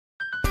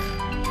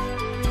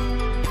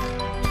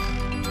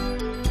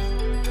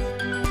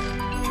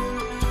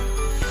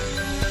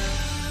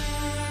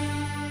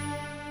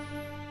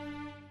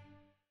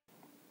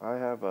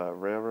have a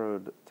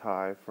railroad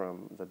tie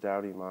from the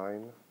Dowdy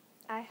mine.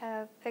 I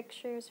have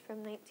pictures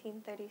from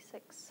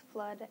 1936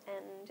 flood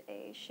and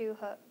a shoe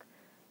hook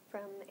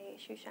from a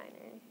shoe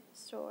shiner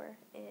store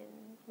in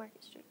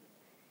Market Street.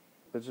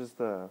 It's just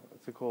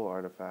it's a cool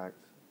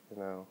artifact, you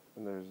know,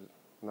 and there's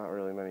not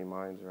really many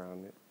mines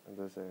around it in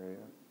this area.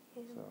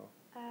 Yeah.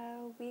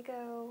 So we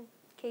go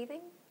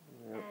caving,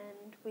 yep.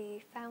 and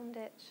we found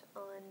it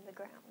on the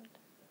ground.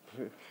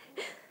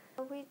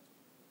 We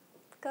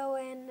go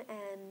in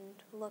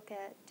and look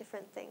at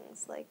different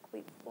things, like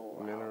we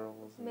pull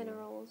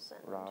minerals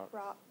and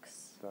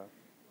rocks. Stuff.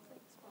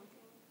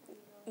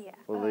 Yeah.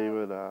 Well,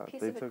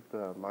 they took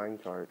the mine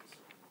carts,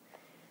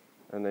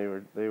 and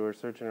they were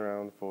searching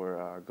around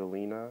for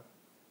galena,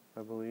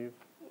 I believe.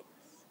 Yes.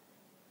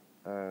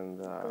 And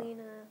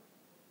galena,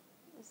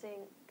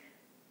 zinc.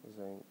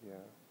 Zinc, yeah.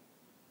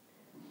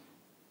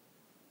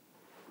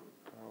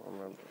 I don't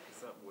remember.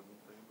 Is that wooden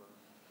thing,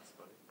 the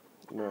spike?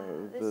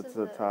 No, it's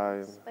a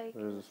tie.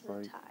 There's a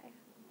spike. Tie.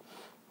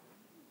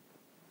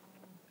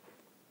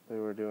 They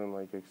were doing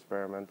like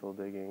experimental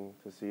digging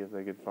to see if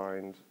they could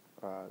find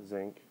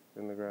zinc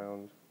in the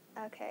ground.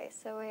 Okay,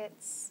 so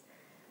it's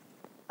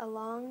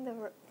along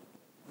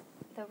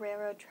the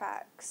railroad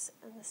tracks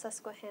in the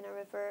Susquehanna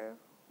River,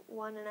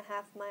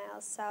 1.5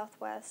 miles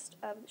southwest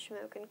of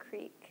Shamokin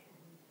Creek.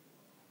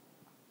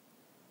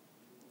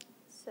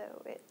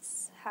 So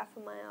it's half a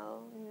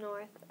mile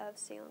north of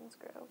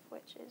Selinsgrove,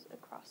 which is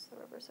across the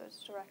river, so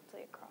it's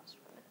directly across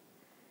from it.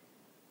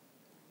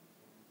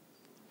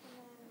 And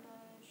then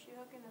the shoe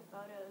hook and the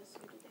photos,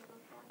 who did they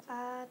both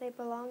belong to? They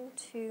belong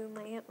to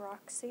my Aunt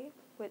Roxy,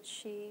 which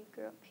she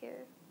grew up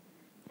here,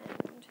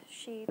 and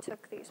she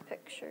took these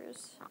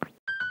pictures.